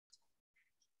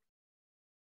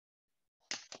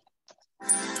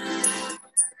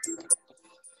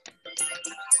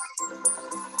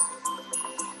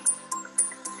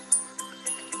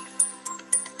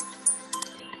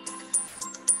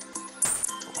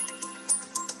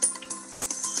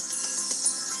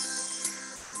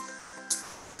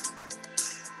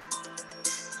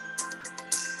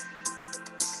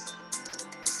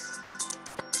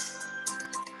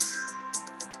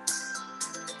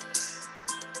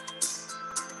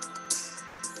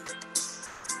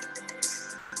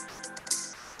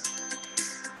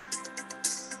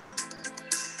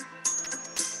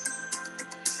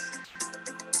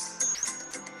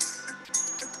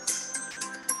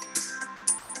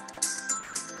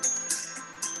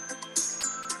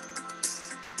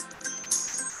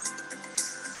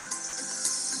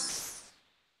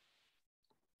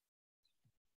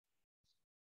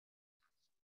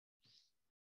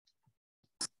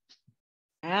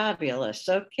Fabulous.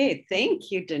 Okay,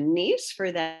 thank you, Denise,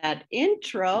 for that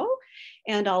intro.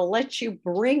 And I'll let you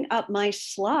bring up my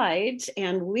slides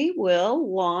and we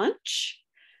will launch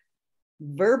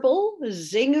verbal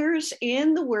zingers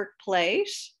in the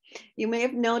workplace. You may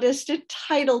have noticed a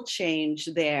title change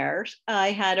there.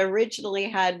 I had originally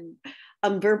had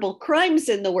verbal crimes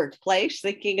in the workplace,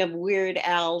 thinking of Weird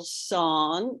Al's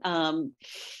song,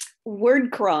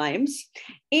 Word Crimes.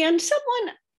 And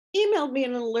someone emailed me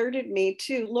and alerted me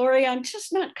to, Lorie, I'm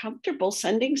just not comfortable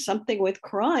sending something with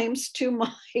crimes to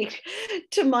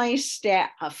my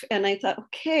staff. And I thought,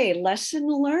 okay, lesson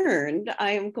learned.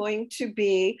 I am going to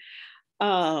be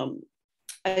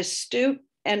astute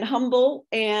and humble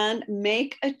and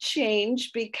make a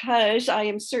change, because I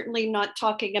am certainly not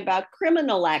talking about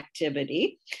criminal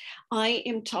activity. I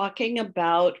am talking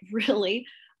about really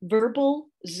verbal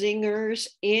zingers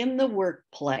in the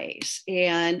workplace.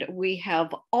 And we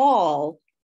have all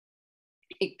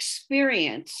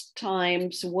experienced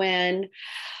times when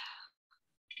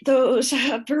those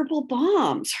verbal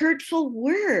bombs, hurtful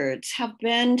words have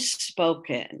been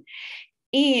spoken.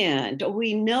 And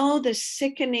we know the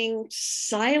sickening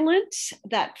silence,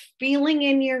 that feeling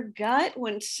in your gut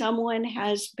when someone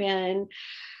has been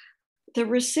the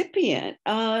recipient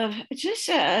of just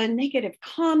a negative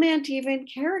comment, even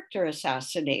character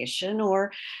assassination,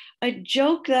 or a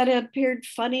joke that appeared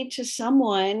funny to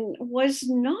someone was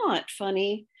not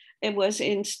funny. It was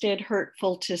instead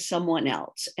hurtful to someone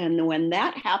else. And when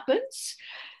that happens,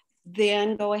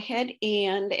 then go ahead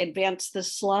and advance the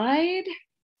slide.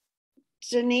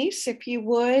 Denise, if you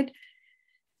would.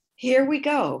 Here we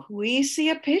go. We see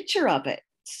a picture of it.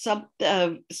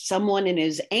 Someone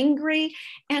is angry,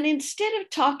 and instead of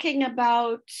talking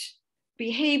about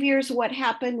behaviors, what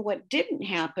happened, what didn't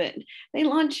happen, they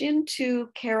launch into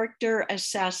character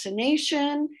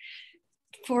assassination.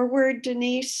 Forward,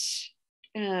 Denise.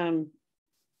 And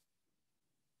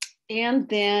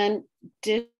then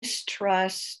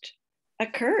distrust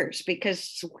occurs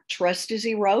because trust is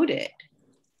eroded.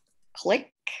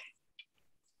 Click.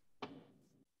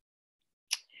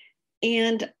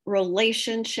 And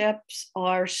relationships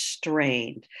are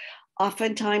strained.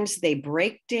 Oftentimes they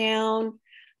break down.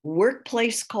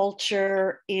 Workplace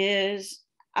culture is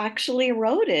actually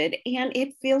eroded, and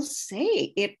it feels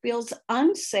safe. It feels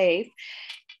unsafe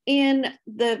in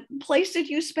the place that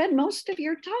you spend most of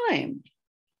your time.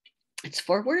 It's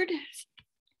forward.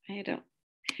 I don't.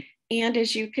 And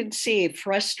as you can see,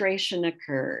 frustration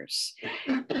occurs.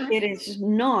 It is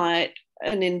not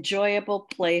an enjoyable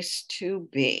place to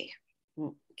be.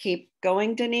 Keep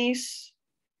going, Denise.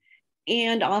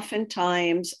 And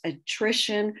oftentimes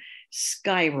attrition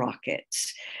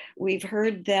skyrockets. We've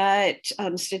heard that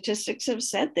statistics have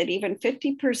said that even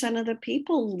 50% of the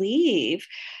people leave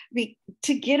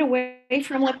to get away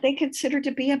from what they consider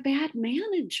to be a bad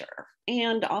manager.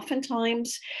 And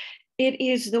oftentimes it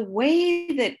is the way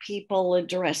that people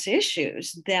address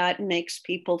issues that makes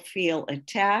people feel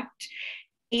attacked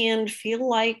and feel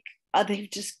like they've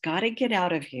just got to get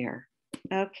out of here.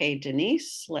 Okay,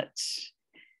 Denise, let's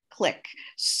click.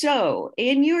 So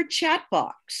in your chat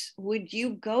box, would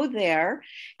you go there?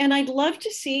 And I'd love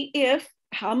to see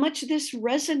how much this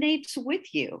resonates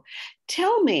with you.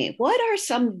 Tell me, what are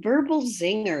some verbal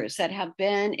zingers that have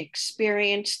been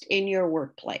experienced in your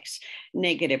workplace?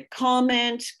 Negative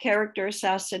comments, character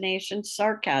assassination,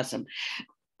 sarcasm,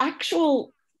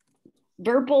 actual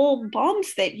verbal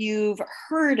bombs that you've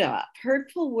heard of,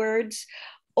 hurtful words,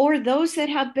 or those that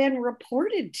have been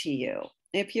reported to you.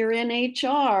 If you're in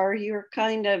HR, you're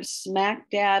kind of smack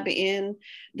dab in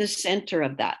the center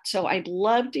of that. So I'd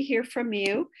love to hear from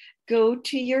you. Go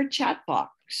to your chat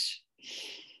box.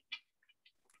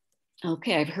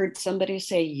 Okay, I've heard somebody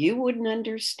say, you wouldn't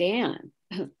understand.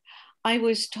 I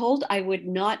was told I would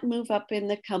not move up in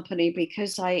the company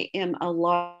because I am a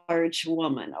large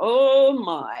woman. Oh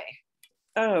my.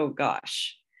 Oh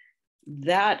gosh.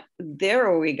 That,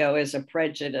 there we go, is a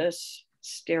prejudice,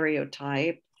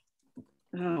 stereotype.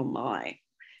 Oh my.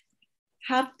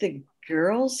 Have the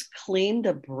girls clean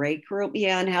the break room?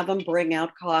 Yeah, and have them bring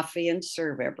out coffee and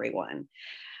serve everyone.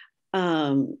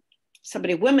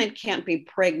 Somebody, women can't be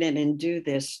pregnant and do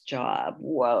this job.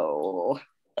 Whoa.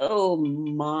 Oh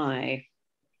my.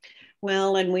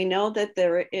 Well, and we know that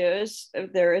there is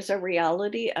a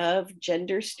reality of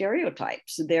gender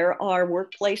stereotypes. There are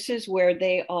workplaces where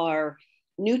they are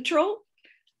neutral.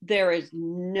 There is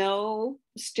no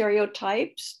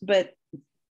stereotypes, but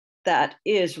that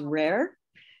is rare.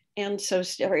 And so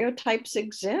stereotypes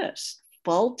exist.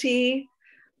 Faulty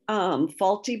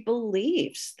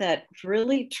beliefs that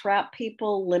really trap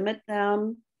people, limit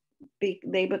them.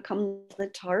 They become the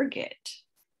target.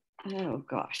 Oh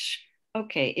gosh.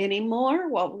 Okay, any more?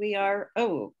 Well,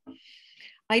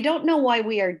 I don't know why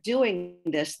we are doing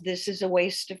this. This is a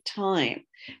waste of time.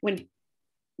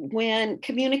 When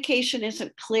communication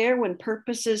isn't clear, when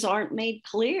purposes aren't made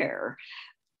clear,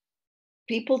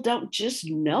 people don't just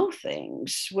know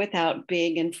things without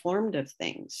being informed of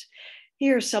things.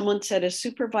 Here, someone said, a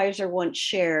supervisor once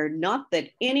shared, not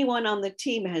that anyone on the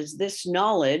team has this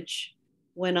knowledge,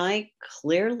 when I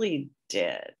clearly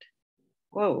did.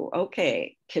 Whoa,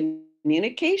 okay.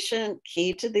 Communication,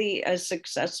 key to a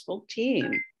successful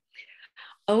team.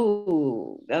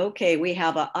 Oh, okay. We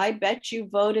have I bet you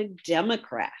voted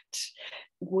Democrat.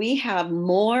 We have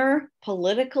more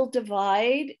political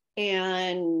divide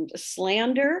and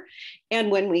slander. And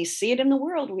when we see it in the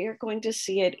world, we are going to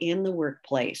see it in the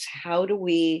workplace. How do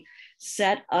we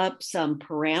set up some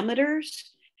parameters?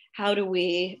 How do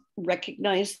we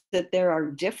recognize that there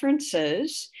are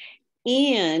differences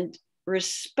and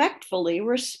respectfully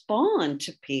respond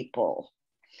to people?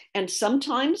 And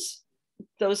sometimes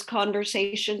those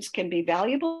conversations can be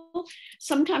valuable.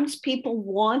 Sometimes people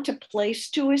want a place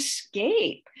to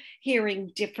escape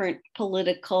hearing different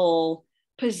political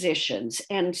positions.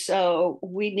 And so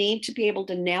we need to be able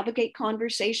to navigate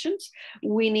conversations.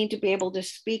 We need to be able to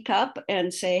speak up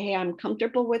and say, hey, I'm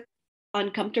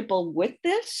uncomfortable with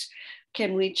this.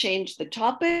 Can we change the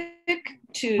topic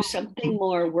to something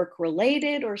more work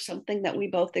related or something that we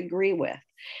both agree with?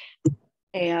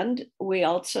 And we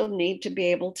also need to be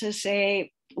able to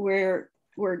say we're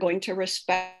going to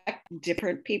respect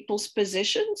different people's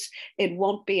positions. It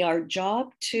won't be our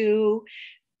job to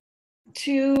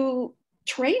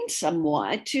train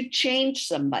someone to change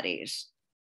somebody's.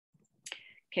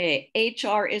 Okay,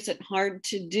 HR isn't hard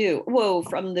to do. Whoa,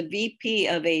 from the VP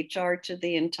of HR to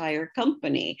the entire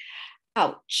company.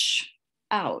 Ouch,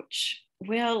 ouch.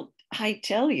 Well, I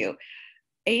tell you,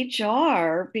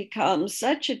 HR becomes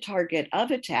such a target of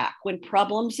attack. When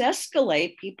problems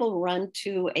escalate, people run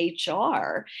to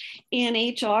HR, and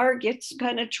HR gets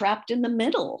kind of trapped in the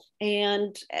middle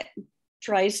and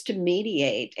tries to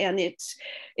mediate. And it's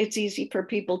easy for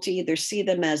people to either see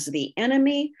them as the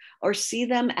enemy or see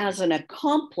them as an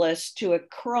accomplice to a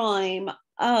crime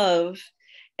of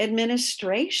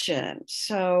administration.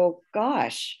 So,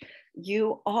 gosh,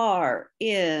 you are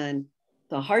in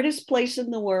the hardest place in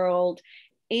the world.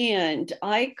 And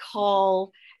I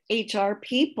call HR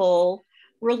people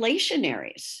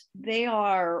relationaries. They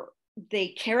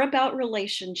care about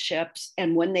relationships.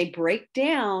 And when they break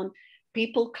down,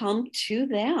 people come to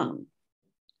them.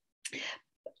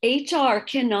 HR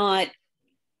cannot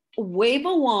wave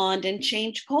a wand and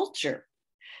change culture.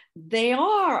 They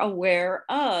are aware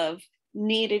of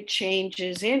needed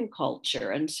changes in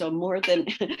culture. And so more than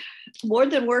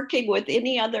working with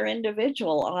any other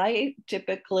individual, I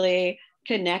typically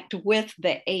connect with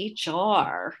the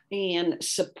HR and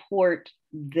support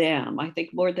them. I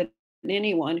think more than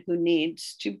anyone who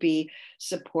needs to be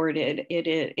supported,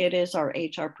 it is our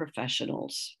HR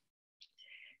professionals.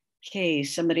 Okay,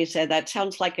 somebody said, that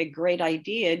sounds like a great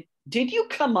idea. Did you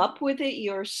come up with it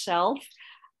yourself?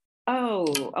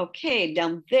 Oh, okay.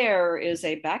 Now there is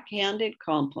a backhanded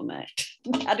compliment.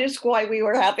 That is why we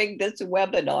were having this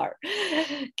webinar.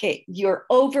 Okay, you're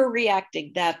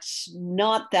overreacting. That's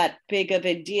not that big of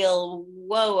a deal.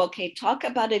 Whoa, okay, talk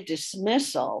about a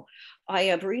dismissal. I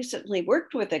have recently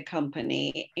worked with a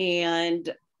company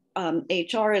and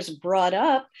HR has brought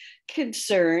up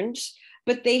concerns,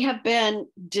 but they have been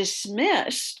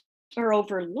dismissed are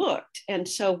overlooked. And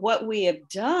so what we have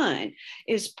done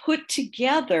is put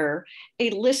together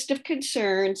a list of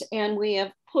concerns, and we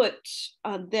have put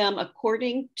them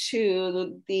according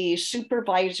to the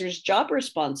supervisor's job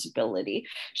responsibility.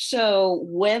 So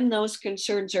when those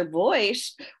concerns are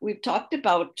voiced, we've talked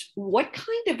about what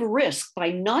kind of risk,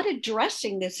 by not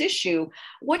addressing this issue,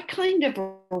 what kind of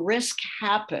risk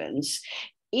happens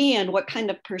and what kind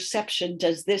of perception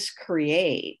does this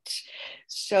create?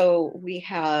 So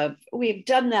we've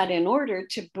done that in order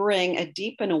to bring a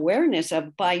deepened awareness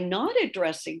of, by not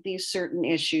addressing these certain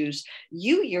issues,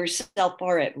 you yourself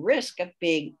are at risk of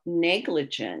being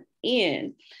negligent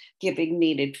in giving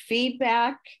needed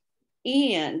feedback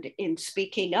and in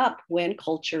speaking up when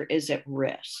culture is at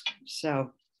risk.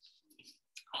 So,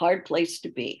 hard place to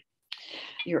be.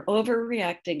 You're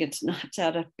overreacting. It's not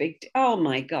that a big, oh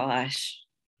my gosh.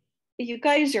 You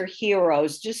guys are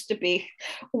heroes just to be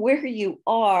where you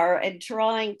are and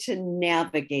trying to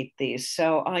navigate these.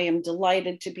 So I am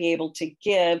delighted to be able to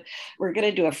we're going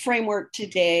to do a framework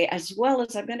today, as well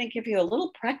as I'm going to give you a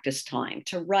little practice time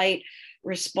to write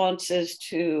responses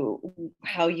to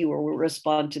how you will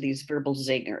respond to these verbal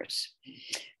zingers.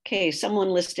 Okay, someone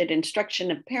listed instruction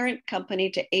of parent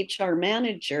company to HR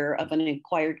manager of an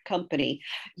acquired company.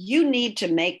 You need to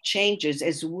make changes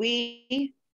as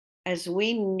we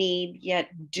need yet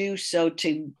do so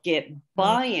to get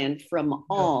buy-in from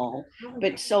all,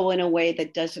 but so in a way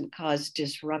that doesn't cause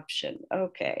disruption.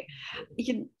 Okay.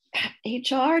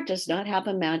 HR does not have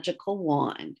a magical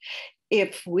wand.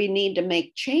 If we need to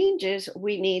make changes,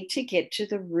 we need to get to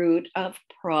the root of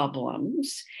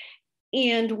problems,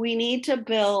 and we need to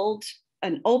build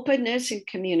an openness and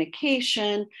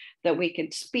communication that we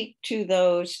can speak to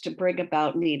those to bring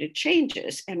about needed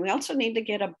changes. And we also need to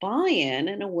get a buy-in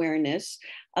and awareness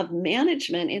of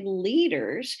management and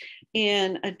leaders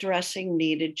in addressing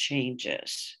needed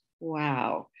changes.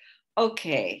 Wow.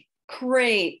 Okay,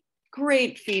 great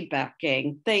feedback,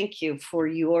 gang. Thank you for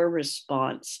your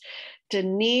response.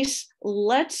 Denise,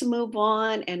 let's move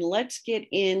on and let's get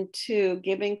into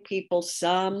giving people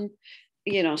some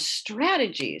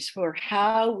strategies for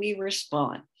how we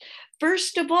respond.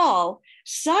 First of all,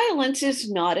 silence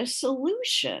is not a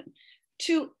solution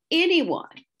to anyone,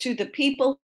 to the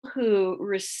people who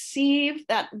receive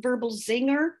that verbal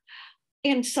zinger.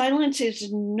 And silence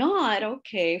is not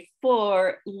okay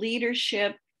for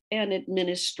leadership and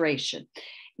administration.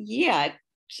 Yet,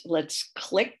 let's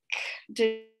click,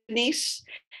 Denise.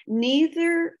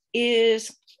 Neither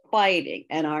is fighting.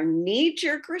 And our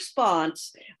knee-jerk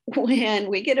response when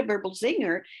we get a verbal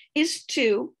zinger is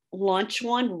to launch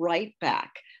one right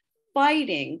back.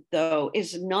 Fighting, though,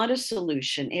 is not a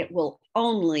solution. It will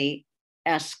only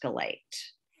escalate.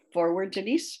 Forward,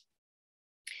 Denise.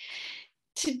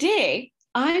 Today,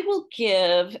 I will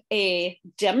give a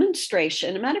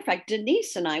demonstration. As a matter of fact,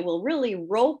 Denise and I will really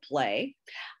role play.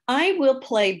 I will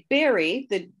play Barry,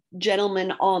 the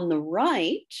gentleman on the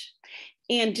right,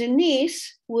 and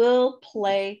Denise will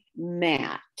play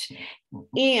Matt.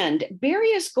 And Barry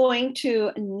is going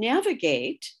to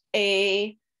navigate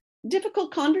a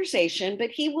difficult conversation,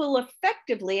 but he will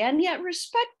effectively and yet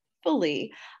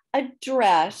respectfully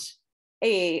address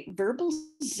a verbal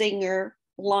zinger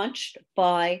launched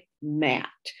by Matt.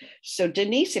 So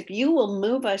Denise, if you will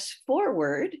move us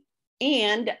forward,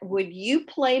 and would you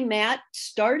play Matt,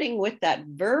 starting with that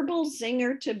verbal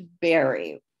zinger to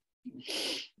Barry?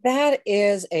 That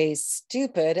is a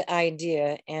stupid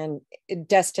idea and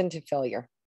destined to failure.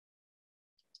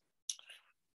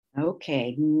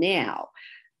 Okay, now,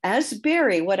 as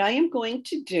Barry, what I am going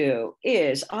to do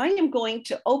is I am going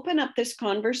to open up this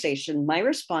conversation, my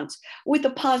response, with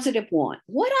a positive one.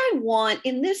 What I want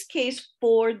in this case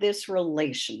for this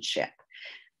relationship.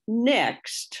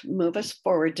 Next, move us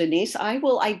forward, Denise. I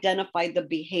will identify the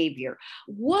behavior.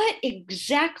 What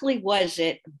exactly was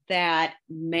it that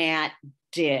Matt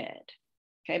did?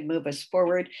 Okay, move us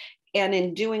forward. And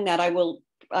in doing that, I will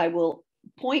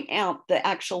point out the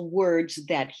actual words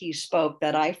that he spoke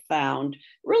that I found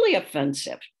really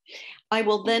offensive. I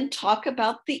will then talk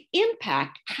about the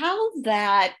impact, how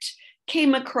that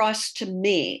came across to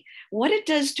me, what it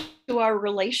does to our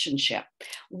relationship.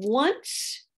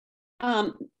 Once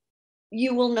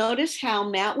you will notice how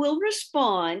Matt will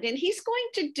respond, and he's going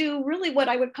to do really what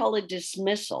I would call a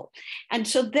dismissal. And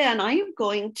so then I am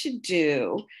going to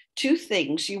do two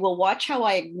things. You will watch how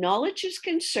I acknowledge his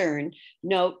concern.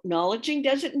 No, acknowledging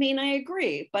doesn't mean I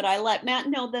agree, but I let Matt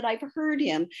know that I've heard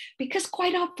him, because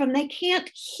quite often they can't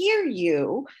hear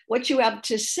you, what you have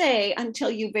to say,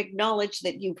 until you've acknowledged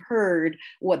that you've heard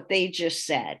what they just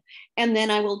said. And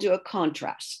then I will do a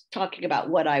contrast, talking about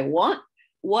what I want,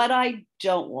 what I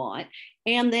don't want.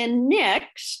 And then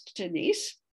next,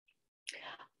 Denise,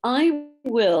 I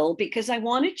will, because I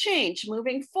want to change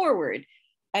moving forward,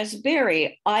 as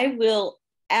Barry, I will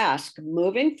ask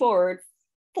moving forward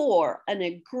for an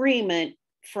agreement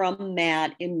from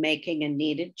Matt in making a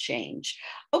needed change.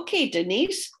 Okay,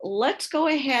 Denise, let's go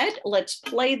ahead. Let's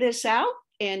play this out.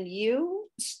 And you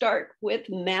start with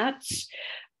Matt's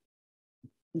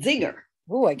zinger.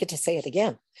 Oh, I get to say it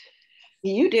again.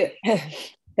 You do.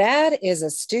 That is a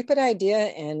stupid idea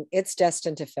and it's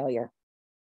destined to failure.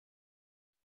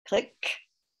 Click.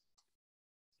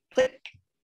 Click.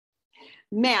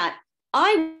 Matt,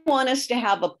 I want us to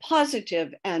have a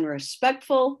positive and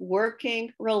respectful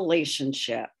working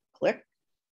relationship. Click.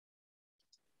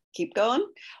 Keep going.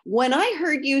 When I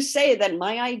heard you say that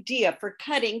my idea for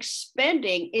cutting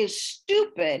spending is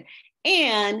stupid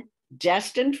and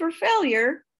destined for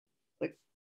failure, click.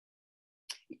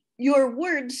 Your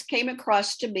words came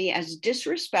across to me as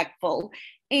disrespectful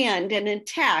and an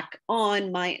attack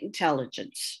on my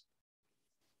intelligence.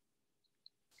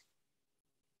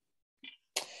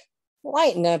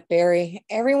 Lighten up, Barry.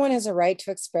 Everyone has a right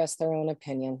to express their own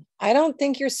opinion. I don't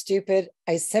think you're stupid.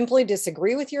 I simply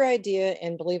disagree with your idea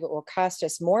and believe it will cost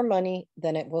us more money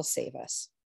than it will save us.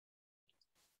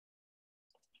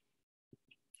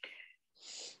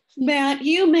 Matt,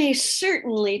 you may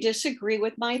certainly disagree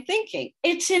with my thinking.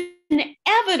 It's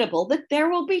inevitable that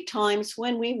there will be times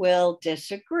when we will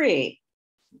disagree.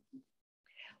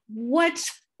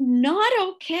 What's not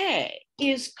okay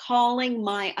is calling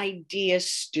my idea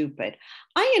stupid.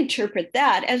 I interpret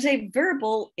that as a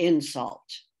verbal insult.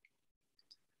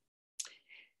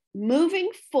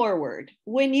 Moving forward,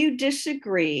 when you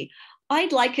disagree,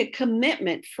 I'd like a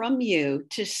commitment from you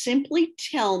to simply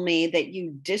tell me that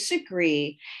you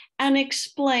disagree and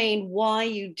explain why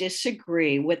you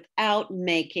disagree without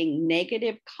making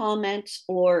negative comments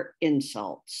or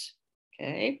insults.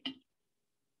 Okay.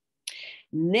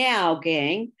 Now,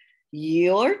 gang,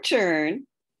 your turn.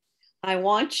 I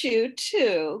want you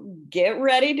to get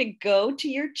ready to go to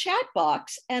your chat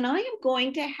box, and I am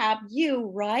going to have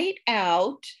you write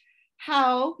out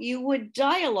how you would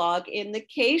dialogue in the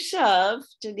case of,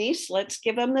 Denise, let's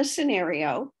give them the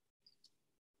scenario.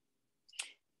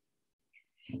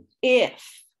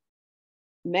 If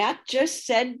Matt just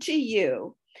said to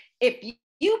you, if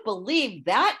you believe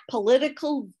that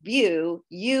political view,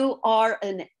 you are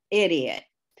an idiot.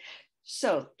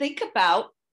 So think about,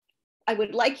 I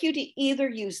would like you to either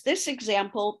use this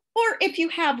example, or if you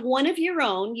have one of your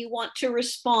own, you want to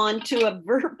respond to a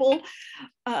verbal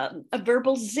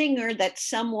zinger that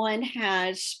someone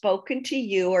has spoken to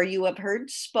you or you have heard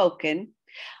spoken.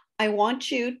 I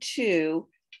want you to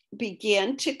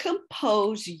begin to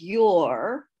compose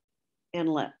your, and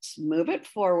let's move it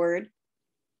forward,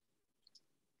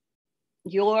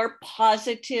 your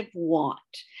positive want.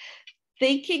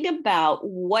 Thinking about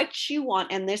what you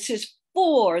want, and this is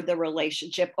for the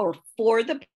relationship or for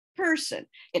the person.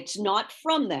 It's not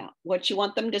from them. What you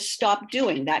want them to stop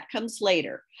doing, that comes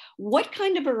later. What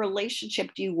kind of a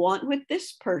relationship do you want with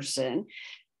this person?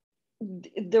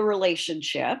 The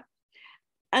relationship.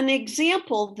 An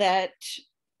example that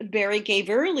Barry gave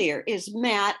earlier is,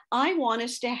 Matt, I want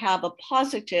us to have a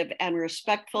positive and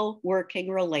respectful working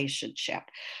relationship.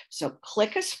 So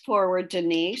click us forward,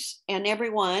 Denise, and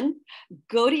everyone,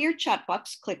 go to your chat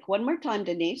box, click one more time,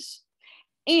 Denise,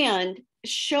 and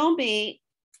show me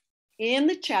in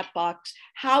the chat box,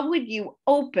 how would you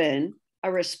open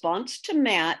a response to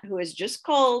Matt, who has just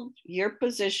called your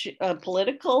position a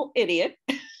political idiot?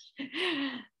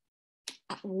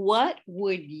 What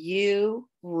would you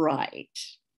write?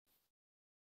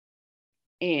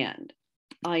 And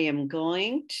I'm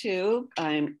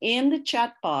in the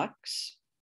chat box.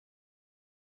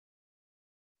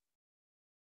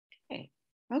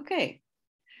 Okay.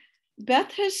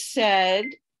 Beth has said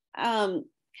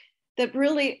that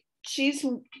really she's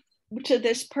to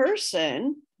this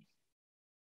person,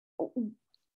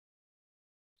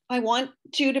 I want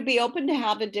you to be open to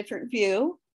have a different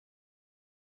view.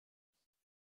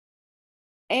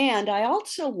 And I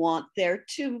also want there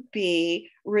to be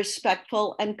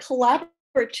respectful and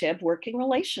collaborative working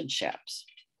relationships.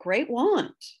 Great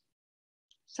want.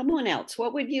 Someone else,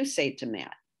 what would you say to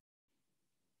Matt?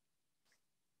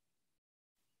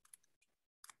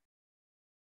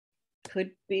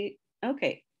 Could be,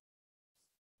 okay.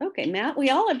 Okay, Matt, we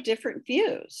all have different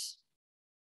views.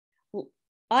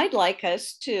 I'd like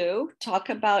us to talk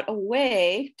about a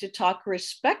way to talk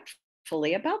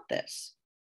respectfully about this.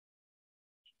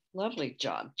 Lovely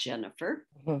job, Jennifer.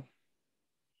 Mm-hmm.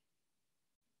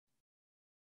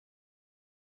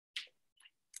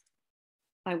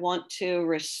 I want to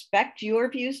respect your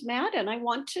views, Matt, and I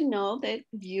want to know that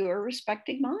you're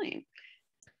respecting mine.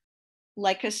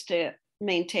 Like us to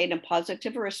maintain a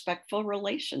positive, respectful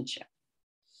relationship.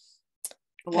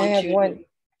 I have one,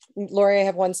 Lorie, I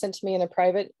have one sent to me in a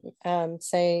private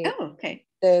saying, oh, okay.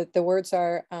 The words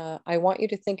are, I want you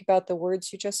to think about the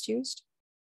words you just used.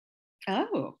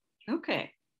 Oh,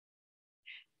 okay.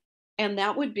 And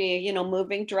that would be, you know,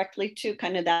 moving directly to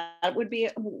kind of that would be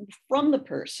from the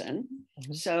person.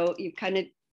 Mm-hmm. So you kind of,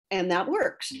 and that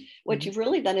works. What mm-hmm. you've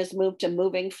really done is move to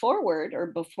moving forward, or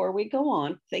before we go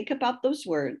on, think about those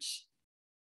words.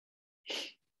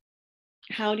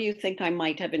 How do you think I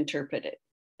might have interpreted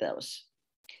those?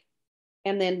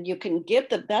 And then you can give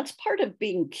them, that's part of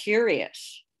being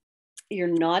curious. You're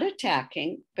not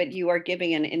attacking, but you are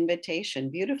giving an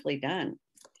invitation. Beautifully done.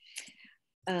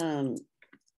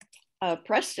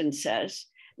 Preston says,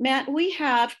 Matt, we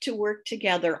have to work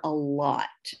together a lot.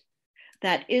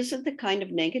 That isn't the kind of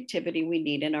negativity we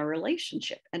need in our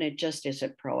relationship, and it just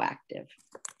isn't proactive.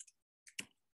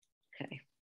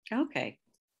 Okay.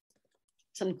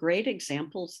 Some great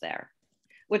examples there.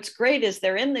 What's great is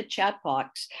they're in the chat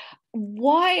box.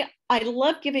 Why I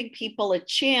love giving people a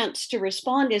chance to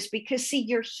respond is because, see,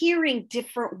 you're hearing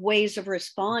different ways of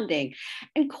responding.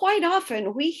 And quite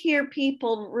often we hear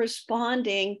people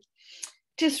responding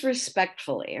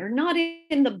disrespectfully or not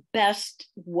in the best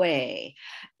way.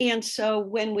 And so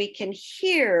when we can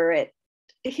hear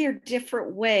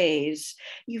different ways,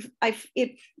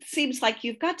 it seems like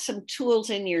you've got some tools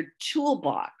in your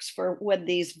toolbox for when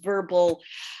these verbal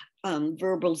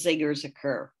zingers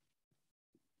occur.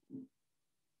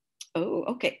 Oh,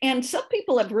 okay. And some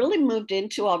people have really moved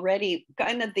into already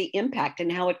kind of the impact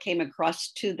and how it came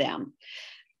across to them.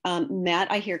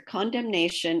 Matt, I hear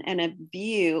condemnation and a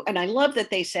view, and I love that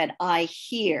they said, I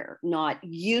hear, not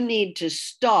you need to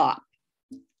stop.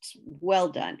 It's well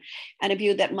done. And a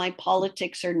view that my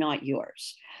politics are not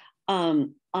yours.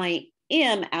 I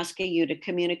am asking you to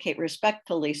communicate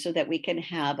respectfully so that we can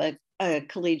have a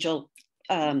collegial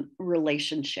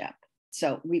relationship.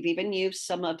 So we've even used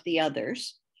some of the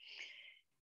others.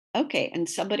 Okay, and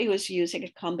somebody was using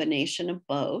a combination of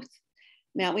both.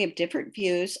 Now we have different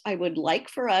views. I would like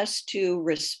for us to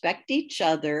respect each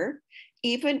other,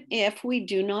 even if we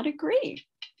do not agree.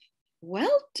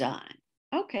 Well done.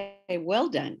 Okay, well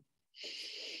done.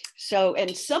 So,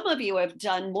 and some of you have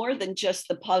done more than just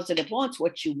the positive wants,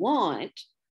 what you want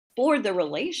for the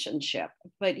relationship,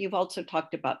 but you've also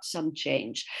talked about some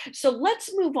change. So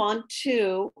let's move on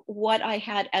to what I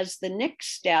had as the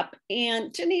next step.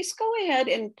 And Denise, go ahead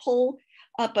and pull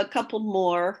up a couple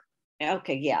more.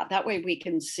 Okay, yeah, that way we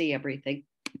can see everything.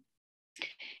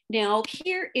 Now,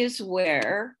 here is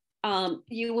where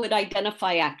you would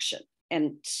identify action.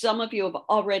 And some of you have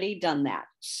already done that.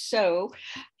 So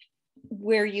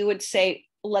where you would say,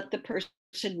 let the person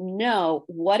know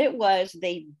what it was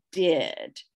they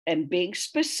did and being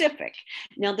specific.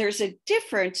 Now, there's a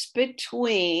difference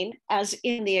between, as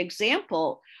in the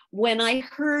example, when I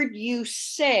heard you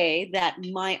say that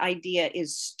my idea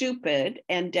is stupid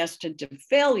and destined to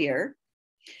failure,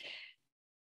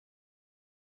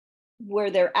 where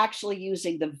they're actually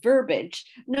using the verbiage,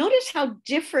 notice how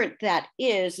different that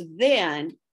is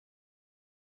than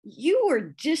you were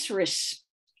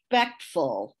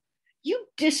disrespectful. You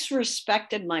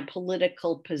disrespected my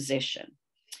political position.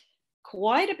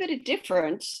 Quite a bit of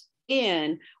difference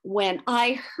in when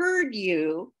I heard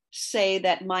you say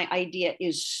that my idea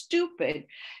is stupid,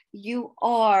 you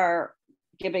are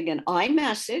giving an I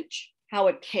message, how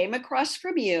it came across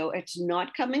from you. It's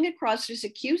not coming across as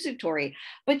accusatory,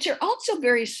 but you're also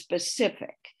very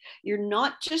specific. You're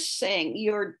not just saying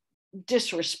you're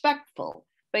disrespectful,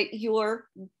 but you're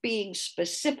being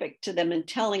specific to them and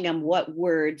telling them what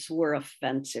words were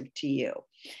offensive to you.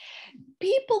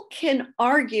 People can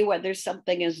argue whether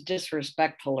something is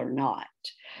disrespectful or not.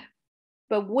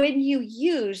 But when you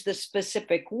use the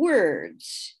specific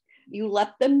words, you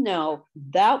let them know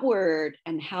that word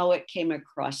and how it came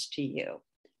across to you.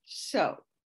 So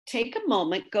take a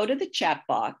moment, go to the chat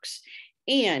box,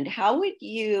 and how would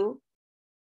you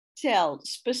tell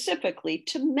specifically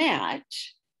to Matt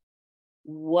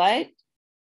what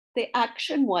the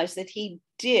action was that he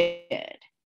did?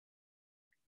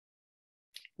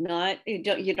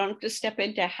 You don't have to step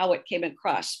into how it came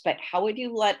across, but how would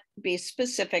you be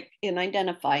specific in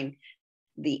identifying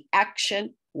the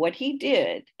action, what he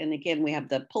did? And again, we have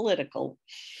the political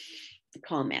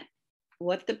comment,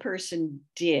 what the person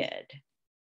did.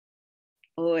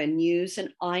 Oh, and use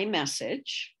an I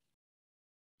message.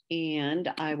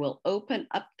 And I will open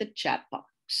up the chat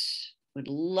box. Would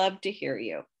love to hear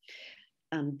you.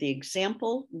 the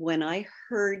example, when I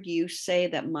heard you say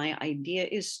that my idea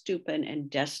is stupid and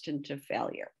destined to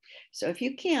failure. So if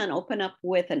you can, open up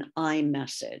with an I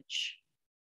message.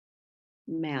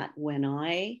 Matt, when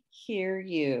I hear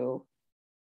you,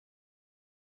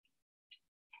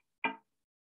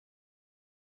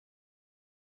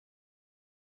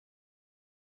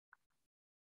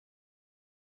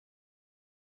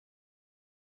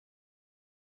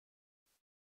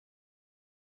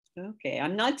 okay,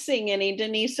 I'm not seeing any.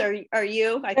 Denise, are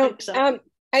you? I think so.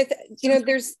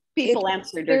 There's people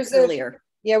answered it earlier.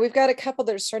 Yeah, we've got a couple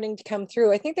that are starting to come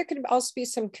through. I think there could also be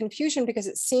some confusion because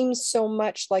it seems so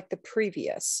much like the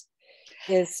previous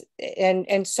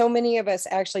and so many of us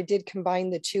actually did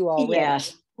combine the two already.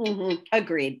 Yes,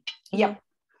 agreed. Yep.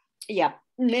 Yep.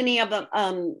 Many of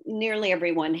them, nearly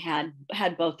everyone had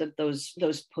both of those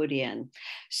put in.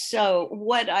 So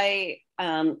what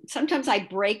sometimes I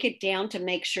break it down to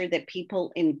make sure that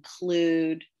people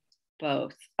include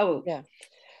both. Oh, yeah.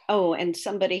 Oh, and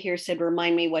somebody here said,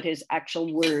 remind me what his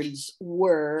actual words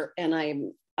were.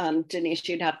 And Denise,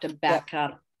 you'd have to back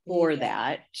up for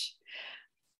that.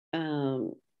 I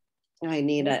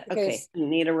need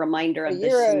a reminder of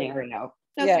the scenario.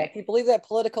 Okay. Yeah, if you believe that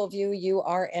political view, you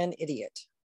are an idiot.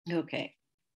 Okay.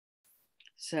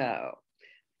 So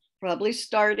probably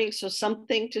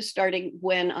something to starting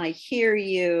when I hear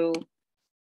you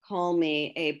call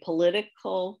me a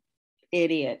political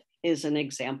idiot is an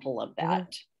example of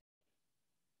that.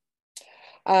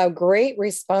 Great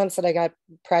response that I got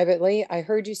privately. I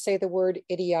heard you say the word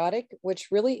idiotic, which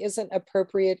really isn't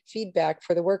appropriate feedback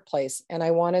for the workplace. And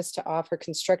I want us to offer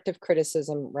constructive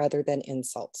criticism rather than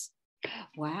insults.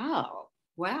 Wow.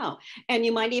 And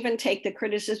you might even take the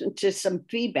criticism to some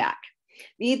feedback.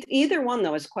 Either one,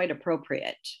 though, is quite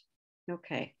appropriate.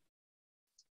 Okay.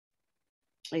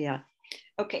 Yeah.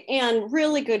 Okay. And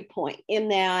really good point in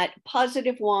that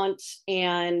positive wants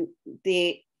and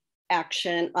the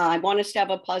action. I want us to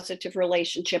have a positive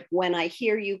relationship. When I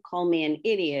hear you call me an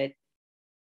idiot,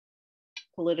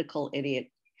 political idiot.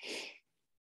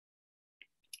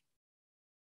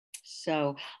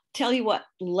 So tell you what,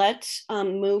 let's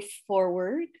move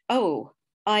forward. Oh,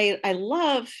 I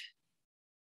love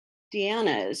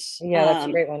Deanna's. Yeah, that's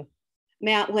a great one.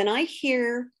 Matt, when I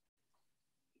hear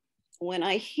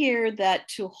that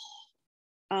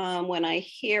when I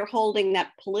hear holding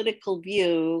that political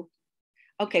view,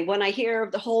 okay, when I hear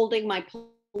of the holding my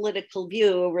political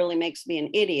view really makes me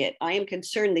an idiot. I am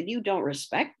concerned that you don't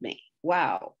respect me.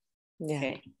 Wow. Yeah.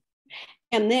 Okay.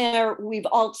 And there we've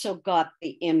also got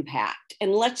the impact.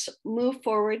 And let's move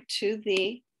forward to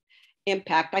the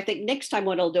impact. I think next time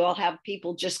what I'll do, I'll have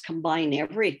people just combine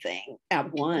everything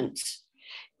at once.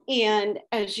 And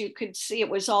as you could see, it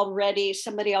was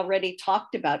somebody already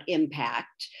talked about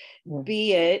impact,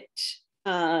 be it,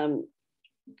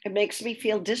 it makes me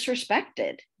feel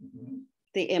disrespected,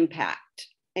 the impact.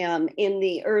 In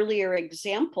the earlier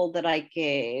example that I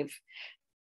gave,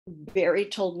 Barry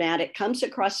told Matt, it comes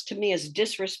across to me as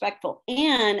disrespectful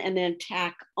and an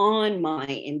attack on my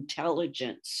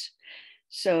intelligence.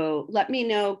 So let me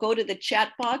know, go to the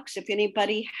chat box if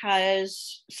anybody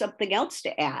has something else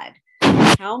to add.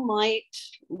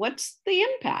 What's the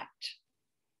impact?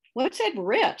 What's at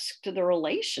risk to the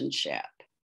relationship?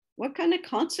 What kind of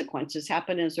consequences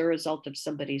happen as a result of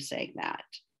somebody saying that?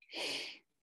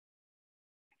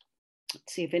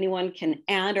 Let's see if anyone can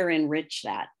add or enrich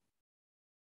that.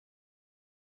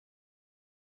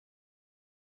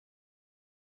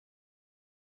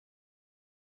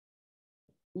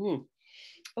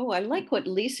 Oh, I like what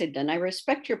Lisa did. I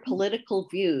respect your political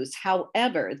views.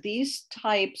 However, these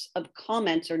types of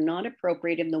comments are not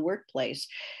appropriate in the workplace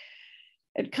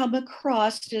and come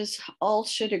across as all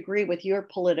should agree with your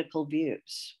political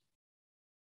views.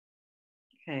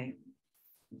 Okay.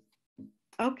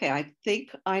 Okay,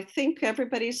 I think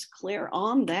everybody's clear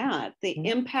on that. The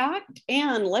impact,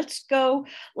 and let's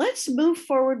move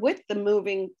forward with the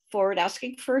moving forward,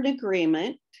 asking for an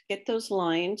agreement, get those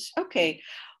lines. Okay,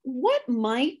 what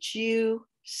might you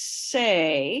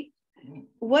say?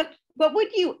 What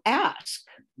would you ask?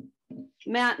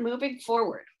 Matt, moving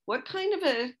forward, what kind of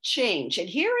a change? And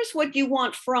here is what you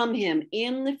want from him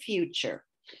in the future.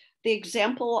 The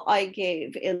example I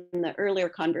gave in the earlier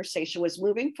conversation was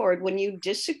moving forward. When you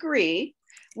disagree,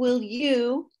 will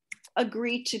you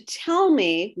agree to tell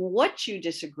me what you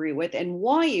disagree with and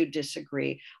why you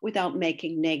disagree without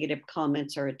making negative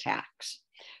comments or attacks?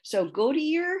 So go to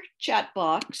your chat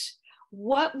box.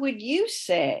 What would you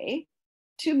say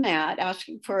to Matt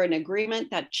asking for an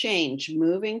agreement, that change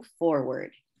moving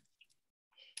forward?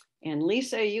 And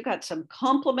Lisa, you got some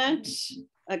compliments.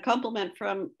 A compliment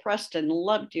from Preston.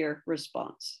 Loved your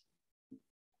response.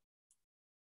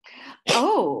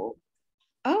 Oh,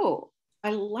 oh,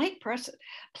 I like press.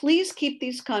 Please keep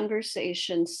these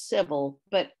conversations civil,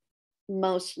 but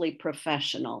mostly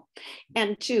professional.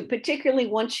 And two, particularly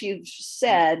once you've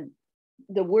said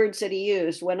the words that he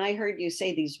used, when I heard you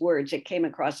say these words, it came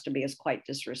across to me as quite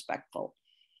disrespectful.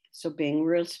 So being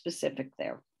real specific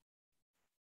there.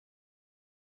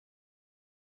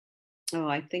 Oh,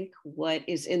 I think what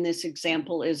is in this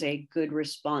example is a good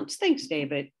response. Thanks,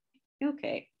 David.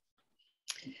 Okay.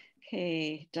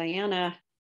 Okay, Diana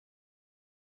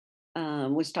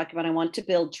was talking about, I want to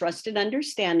build trust and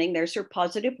understanding. There's her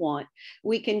positive want.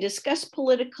 We can discuss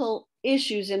political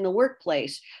issues in the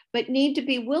workplace, but need to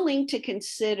be willing to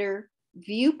consider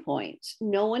viewpoints.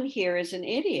 No one here is an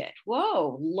idiot.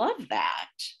 Whoa, love that.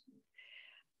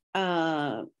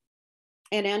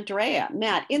 And Andrea,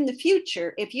 Matt, in the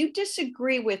future, if you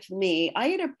disagree with me,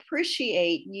 I'd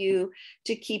appreciate you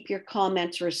to keep your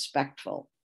comments respectful.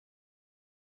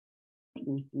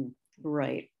 Mm-hmm.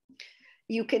 Right.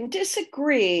 You can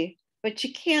disagree, but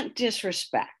you can't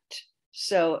disrespect.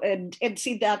 So, and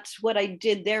see, that's what I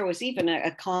did there was even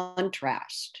a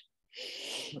contrast.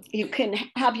 You can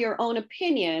have your own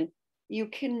opinion. You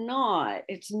cannot,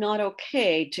 it's not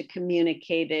okay to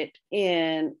communicate it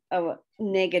in a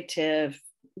negative,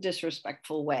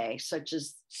 disrespectful way, such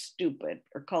as stupid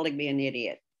or calling me an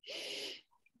idiot.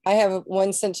 I have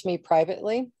one sent to me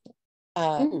privately.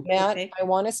 Matt, okay. I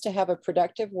want us to have a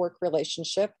productive work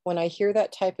relationship. When I hear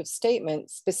that type of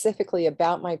statement, specifically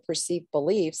about my perceived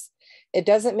beliefs, it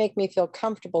doesn't make me feel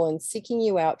comfortable in seeking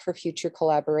you out for future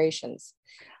collaborations.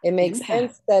 It makes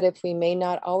sense that if we may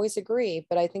not always agree,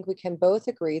 but I think we can both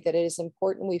agree that it is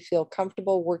important we feel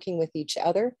comfortable working with each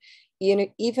other,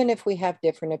 even if we have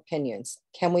different opinions.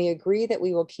 Can we agree that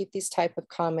we will keep these type of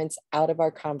comments out of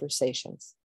our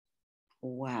conversations?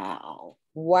 Wow.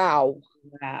 Wow.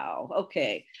 Wow.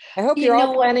 Okay. I hope you're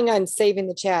all planning on saving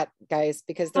the chat, guys,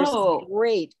 because there's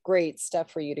great, great stuff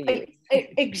for you to use.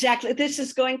 Exactly. This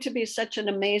is going to be such an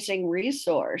amazing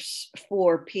resource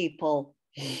for people.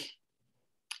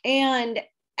 And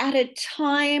at a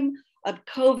time of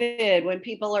COVID, when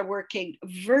people are working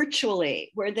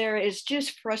virtually, where there is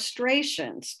just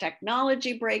frustrations,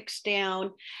 technology breaks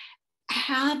down,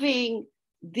 having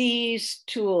these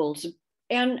tools.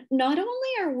 And not only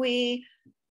are we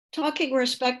talking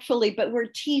respectfully, but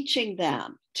we're teaching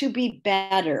them to be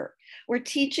better. We're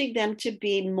teaching them to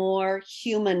be more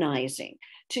humanizing,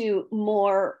 to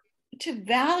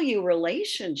value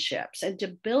relationships and to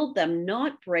build them,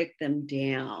 not break them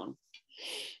down.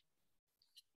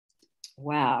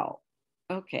 Wow.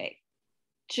 Okay.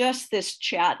 Just this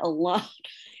chat alone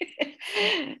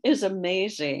is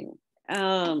amazing.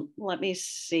 Let me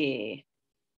see.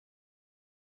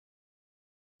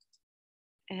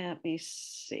 I'd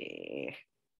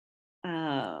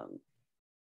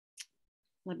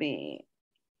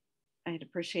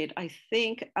appreciate, I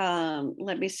think,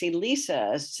 let me see,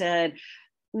 Lisa said,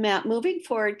 Matt, moving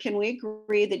forward, can we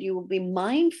agree that you will be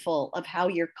mindful of how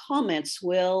your comments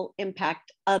will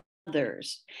impact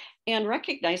others and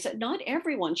recognize that not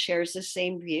everyone shares the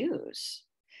same views?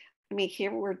 I mean,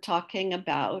 here we're talking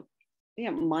about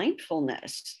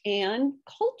mindfulness and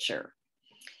culture.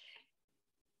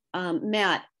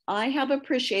 Matt, I have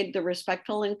appreciated the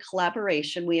respectful and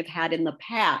collaboration we have had in the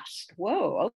past.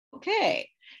 Whoa, okay.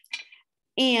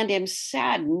 And am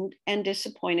saddened and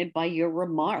disappointed by your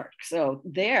remarks. So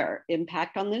their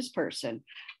impact on this person.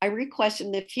 I request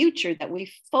in the future that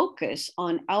we focus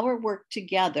on our work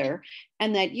together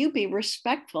and that you be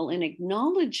respectful in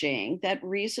acknowledging that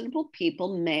reasonable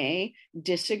people may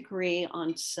disagree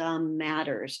on some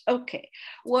matters. Okay.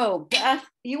 Whoa, Beth,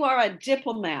 you are a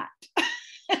diplomat.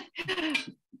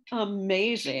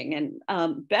 Amazing.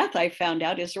 And Beth, I found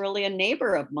out, is really a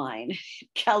neighbor of mine.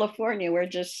 California, we're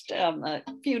just a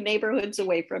few neighborhoods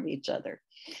away from each other.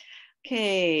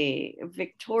 Okay,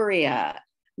 Victoria.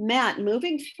 Matt,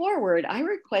 moving forward, I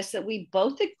request that we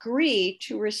both agree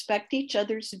to respect each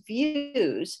other's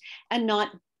views and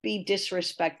not be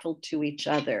disrespectful to each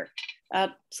other.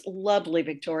 That's lovely,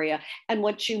 Victoria. And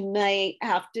what you may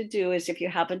have to do is, if you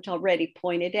haven't already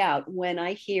pointed out, when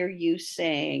I hear you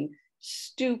saying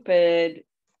stupid,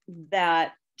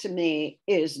 that to me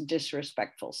is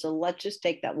disrespectful. So let's just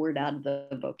take that word out of the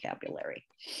vocabulary.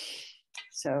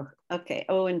 So, okay.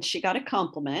 Oh, and she got a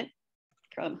compliment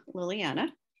from Liliana.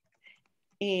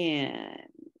 And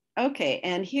okay,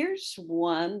 and here's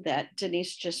one that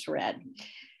Denise just read.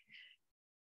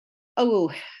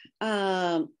 Oh,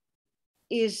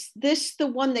 is this the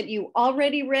one that you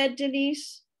already read,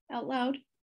 Denise, out loud?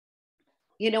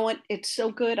 You know what? It's so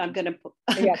good. I'm Yeah.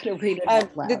 gonna read it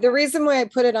out loud. The reason why I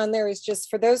put it on there is just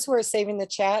for those who are saving the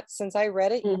chat. Since I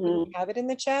read it, you didn't have it in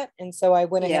the chat, and so I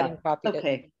went ahead Yeah. and copied it.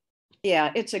 Okay.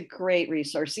 Yeah, it's a great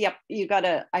resource. Yep,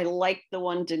 I like the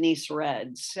one Denise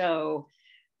read. So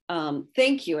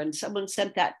thank you. And someone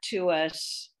sent that to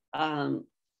us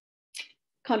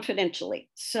confidentially.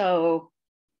 So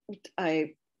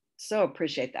I so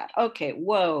appreciate that. Okay,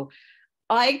 whoa.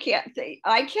 I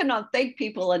cannot thank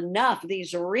people enough,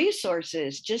 these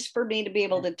resources, just for me to be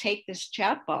able to take this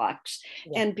chat box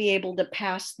and be able to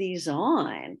pass these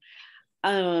on.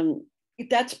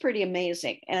 That's pretty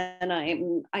amazing.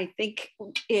 And I think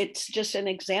it's just an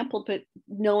example, but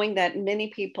knowing that many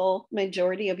people,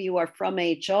 majority of you are from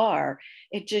HR,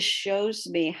 it just shows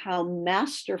me how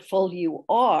masterful you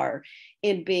are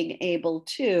in being able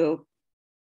to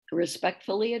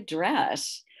respectfully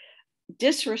address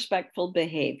disrespectful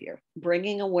behavior,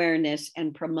 bringing awareness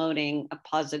and promoting a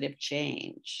positive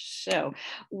change. So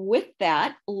with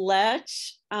that,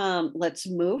 let's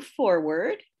move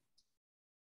forward.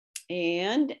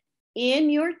 And in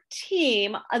your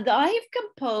team, I've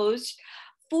composed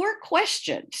 4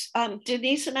 questions.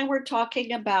 Denise and I were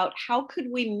talking about how could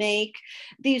we make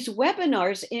these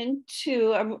webinars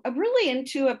into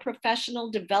a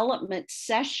professional development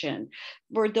session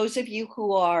for those of you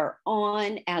who are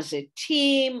on as a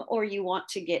team, or you want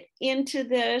to get into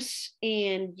this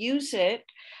and use it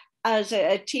as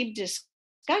a team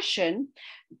discussion.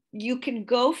 You can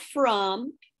go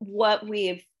from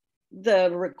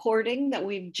the recording that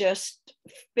we've just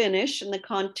finished and the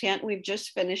content we've just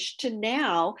finished to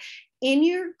now. In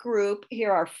your group,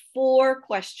 here are 4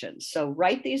 questions. So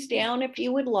write these down if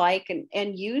you would like,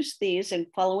 and use these in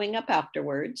following up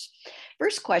afterwards.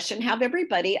 First question, have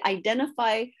everybody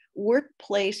identify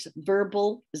workplace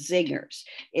verbal zingers.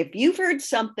 If you've heard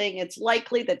something, it's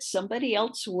likely that somebody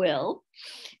else will.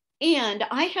 And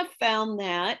I have found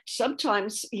that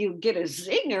sometimes you get a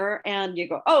zinger and you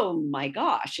go, oh my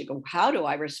gosh, you go, how do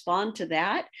I respond to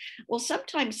that? Well,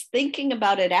 sometimes thinking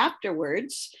about it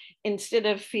afterwards, instead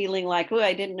of feeling like, oh,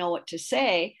 I didn't know what to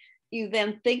say, you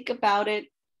then think about it.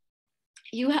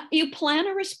 You plan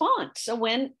a response. So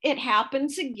when it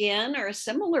happens again, or a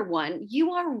similar one,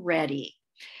 you are ready.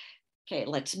 Okay,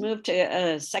 let's move to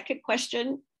a second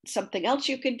question. Something else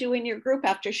you could do in your group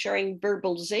after sharing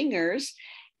verbal zingers: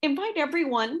 invite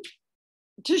everyone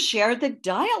to share the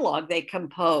dialogue they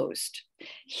composed.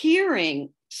 Hearing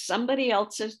somebody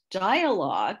else's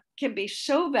dialogue can be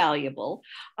so valuable.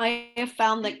 I have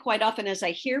found that quite often as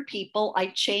I hear people, I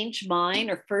change mine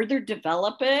or further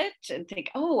develop it and think,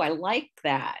 oh, I like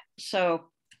that. So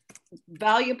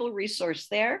valuable resource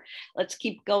there. Let's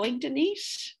keep going,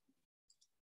 Denise.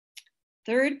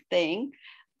 Third thing,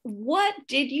 what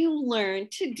did you learn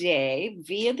today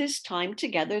via this time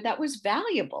together that was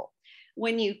valuable?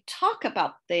 When you talk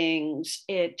about things,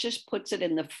 it just puts it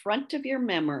in the front of your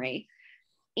memory.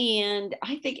 And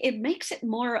I think it makes it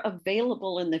more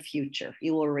available in the future.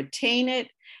 You will retain it,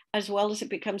 as well as it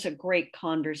becomes a great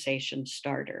conversation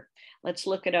starter. Let's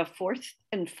look at a 4th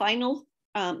and final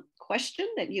question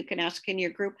that you can ask in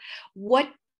your group. What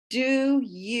do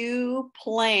you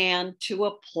plan to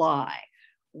apply?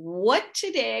 What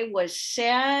today was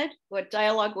said, what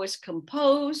dialogue was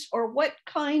composed, or what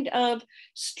kind of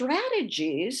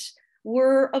strategies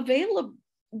were available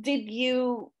did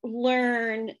you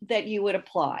learn that you would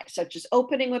apply, such as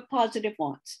opening with positive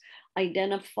wants,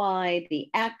 identify the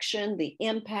action, the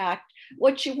impact,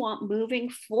 what you want moving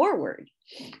forward.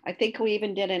 I think we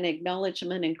even did an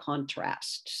acknowledgement and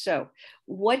contrast. So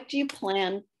what do you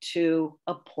plan to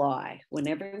apply? When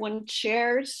everyone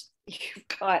shares,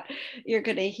 you're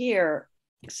going to hear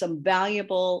some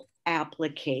valuable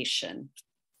application.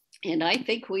 And I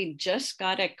think we just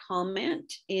got a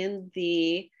comment in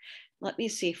the, let me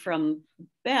see, from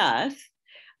Beth.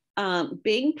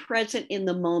 Being present in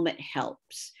the moment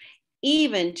helps,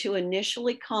 even to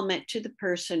initially comment to the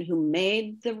person who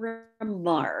made the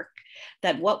remark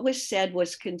that what was said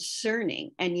was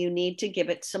concerning and you need to give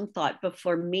it some thought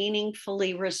before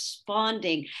meaningfully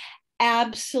responding.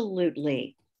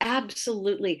 Absolutely.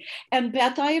 Absolutely. And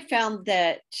Beth, I have found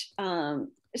that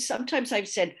sometimes I've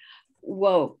said,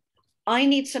 whoa, I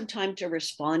need some time to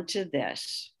respond to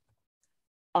this.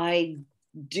 I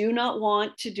do not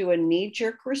want to do a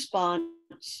knee-jerk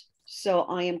response, so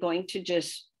I am going to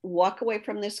just walk away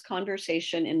from this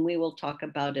conversation and we will talk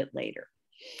about it later.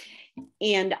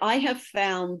 And I have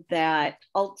found that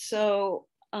also,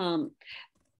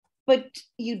 but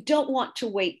you don't want to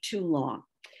wait too long.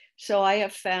 So I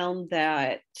have found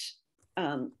that,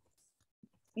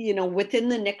 within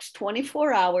the next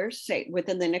 24 hours, say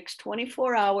within the next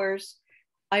 24 hours,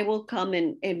 I will come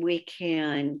and we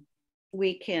can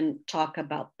talk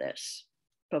about this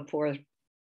before,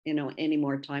 any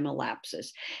more time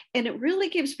elapses. And it really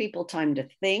gives people time to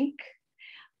think.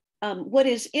 What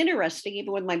is interesting,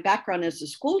 even with my background as a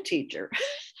school teacher,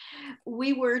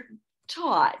 we were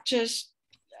taught just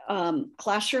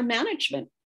classroom management.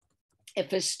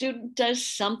 If a student does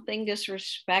something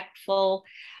disrespectful,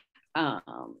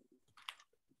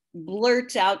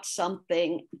 blurts out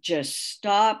something, just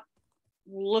stop,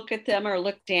 look at them or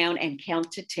look down and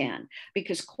count to 10,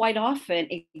 because quite often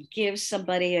it gives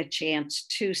somebody a chance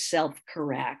to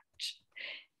self-correct.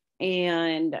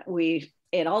 And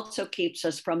it also keeps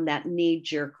us from that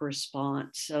knee-jerk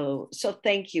response. So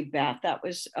thank you, Beth. That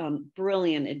was a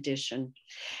brilliant addition.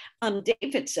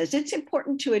 David says, it's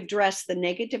important to address the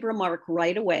negative remark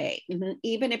right away,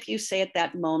 even if you say at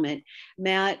that moment,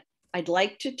 Matt, I'd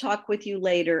like to talk with you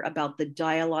later about the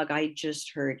dialogue I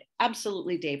just heard.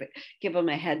 Absolutely, David. Give them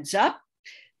a heads up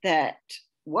that,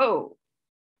 whoa,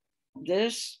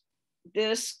 this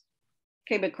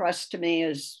came across to me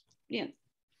as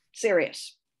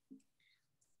serious.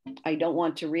 I don't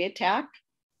want to reattack,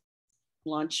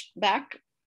 launch back,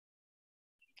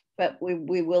 but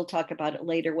we will talk about it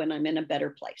later when I'm in a better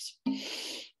place.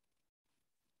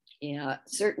 Yeah,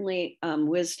 certainly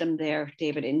wisdom there,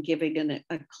 David, in giving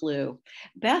a clue.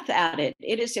 Beth added,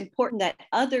 it is important that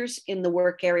others in the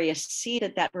work area see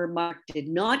that remark did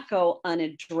not go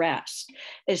unaddressed,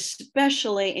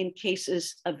 especially in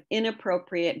cases of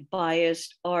inappropriate,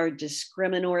 biased, or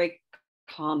discriminatory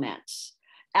comments.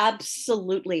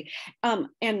 Absolutely.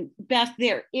 And Beth,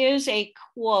 there is a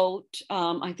quote,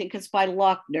 I think it's by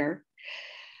Lochner.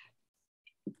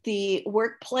 The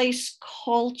workplace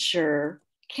culture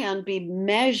can be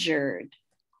measured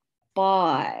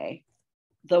by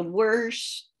the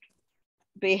worst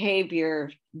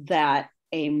behavior that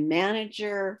a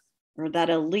manager or that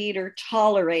a leader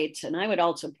tolerates, and I would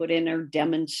also put in or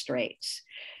demonstrates.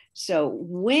 So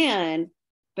when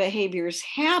behaviors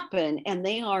happen and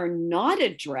they are not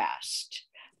addressed,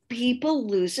 people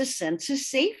lose a sense of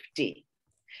safety.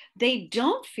 They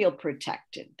don't feel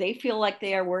protected. They feel like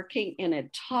they are working in a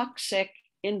toxic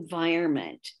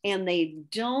environment, and they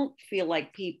don't feel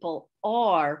like people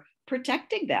are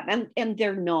protecting them, and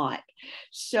they're not.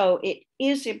 So it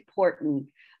is important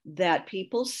that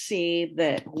people see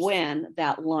that when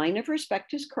that line of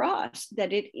respect is crossed,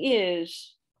 that it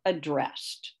is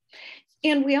addressed.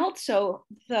 And we also,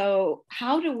 though,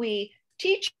 how do we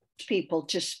teach people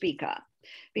to speak up?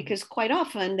 Because quite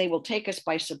often they will take us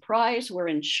by surprise. We're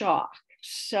in shock.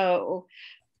 So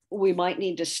we might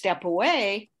need to step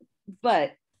away,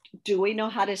 but do we know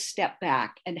how to step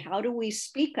back? And how do we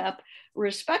speak up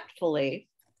respectfully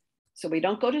so we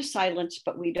don't go to silence,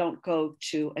 but we don't go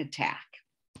to attack?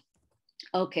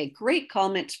 Okay, great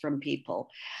comments from people.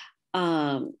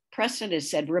 Preston has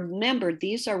said, remember,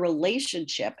 these are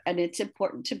relationship, and it's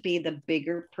important to be the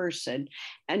bigger person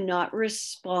and not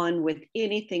respond with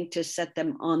anything to set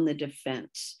them on the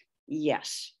defense.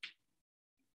 Yes,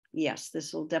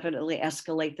 this will definitely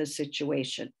escalate the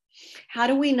situation. How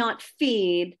do we not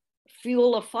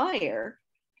fuel a fire?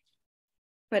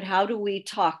 But how do we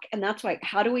talk? And that's why,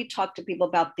 how do we talk to people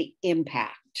about the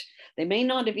impact? They may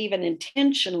not have even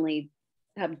intentionally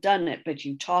have done it, but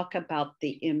you talk about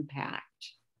the impact.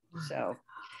 So,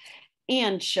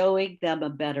 and showing them a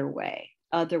better way.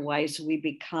 Otherwise, we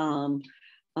become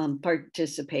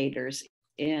participators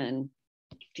in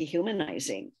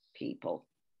dehumanizing people.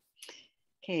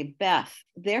 Okay, Beth,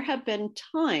 there have been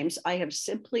times I have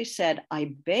simply said,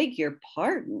 I beg your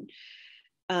pardon,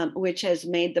 which has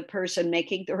made the person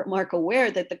making the remark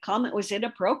aware that the comment was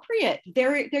inappropriate.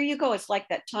 There you go. It's like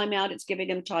that timeout. It's giving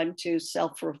them time to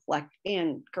self-reflect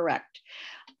and correct.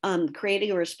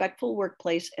 Creating a respectful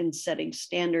workplace and setting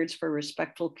standards for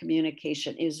respectful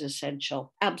communication is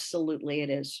essential. Absolutely, it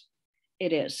is.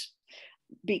 It is.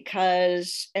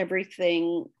 Because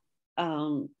everything,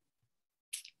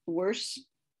 worst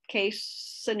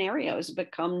case scenarios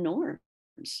become norms.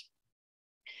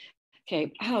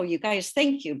 Okay. Oh, you guys,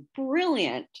 thank you.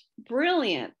 Brilliant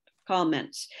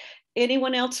comments.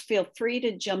 Anyone else, feel free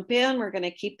to jump in. We're going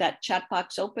to keep that chat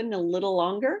box open a little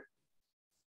longer.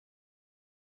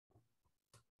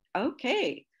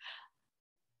 Okay.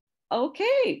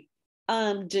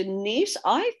 Denise,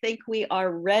 I think we are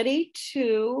ready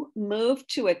to move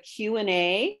to a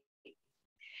Q&A.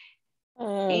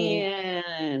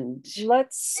 And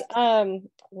let's,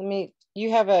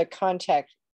 you have a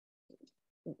contact.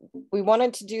 We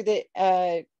wanted to do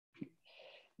the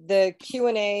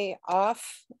Q&A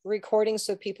off recording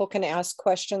so people can ask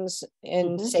questions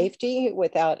in Mhm. safety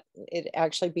without it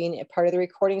actually being a part of the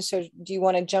recording. So do you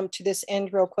want to jump to this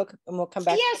end real quick and we'll come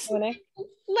back Yes, to Q&A?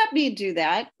 let me do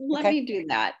that. Let Okay. me do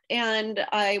that. And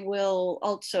I will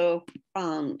also,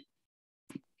 I'm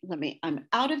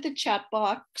out of the chat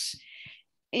box.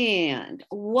 And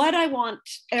what I want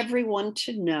everyone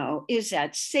to know is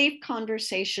that safe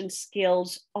conversation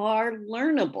skills are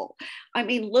learnable. I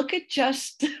mean, look at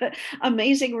just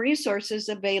amazing resources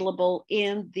available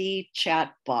in the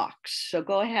chat box. So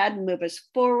go ahead and move us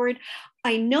forward.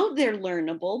 I know they're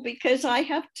learnable because I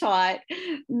have taught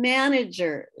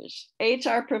managers,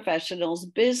 HR professionals,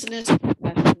 business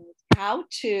professionals how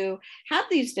to have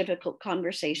these difficult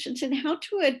conversations and how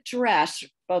to address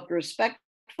both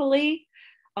respectfully,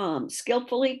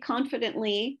 skillfully,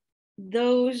 confidently,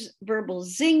 those verbal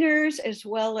zingers as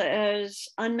well as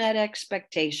unmet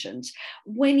expectations.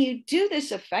 When you do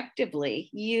this effectively,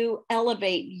 you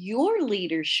elevate your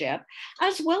leadership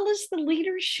as well as the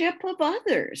leadership of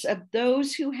others, of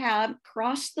those who have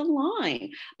crossed the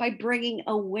line, by bringing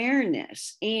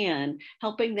awareness and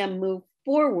helping them move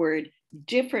forward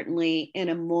differently in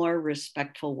a more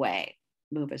respectful way.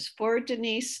 Move us forward,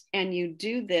 Denise, and you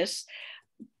do this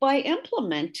by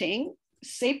implementing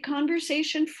safe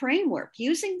conversation framework,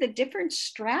 using the different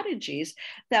strategies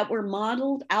that were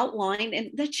modeled, outlined,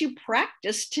 and that you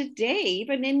practice today,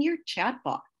 even in your chat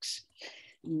box.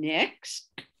 Next,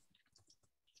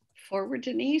 forward,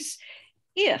 Denise.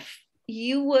 If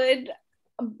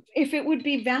it would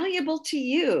be valuable to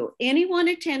you, anyone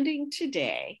attending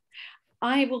today,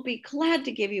 I will be glad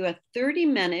to give you a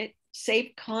 30-minute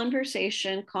safe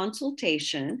conversation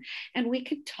consultation, and we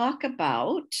could talk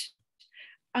about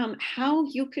how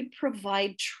you could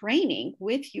provide training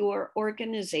with your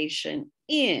organization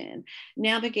in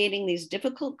navigating these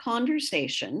difficult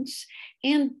conversations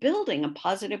and building a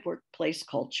positive workplace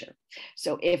culture.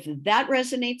 So if that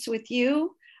resonates with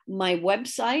you, my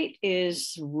website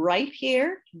is right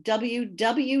here,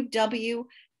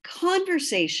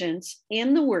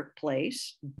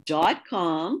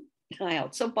 www.conversationsintheworkplace.com. I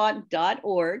also bought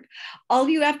 .org. All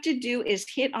you have to do is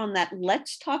hit on that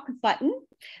Let's Talk button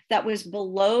that was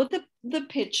below the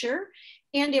picture,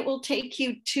 and it will take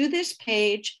you to this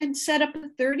page and set up a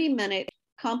 30-minute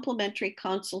complimentary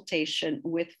consultation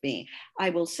with me. I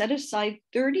will set aside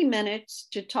 30 minutes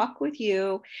to talk with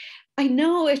you. I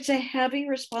know it's a heavy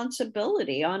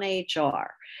responsibility on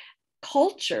HR.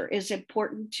 Culture is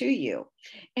important to you.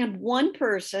 And one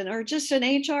person or just an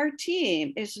HR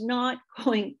team is not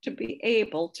going to be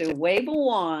able to wave a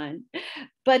wand,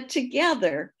 but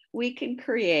together we can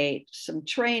create some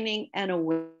training and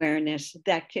awareness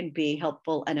that can be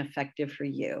helpful and effective for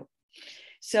you.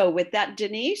 So with that,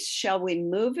 Denise, shall we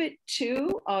move it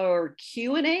to our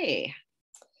Q&A?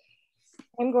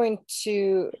 I'm going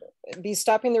to be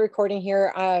stopping the recording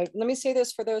here. Let me say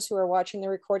this for those who are watching the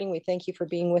recording. We thank you for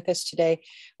being with us today.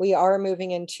 We are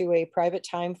moving into a private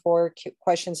time for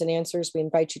questions and answers. We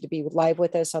invite you to be live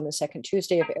with us on the second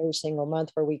Tuesday of every single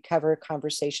month, where we cover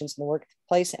conversations in the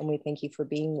workplace. And we thank you for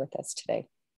being with us today.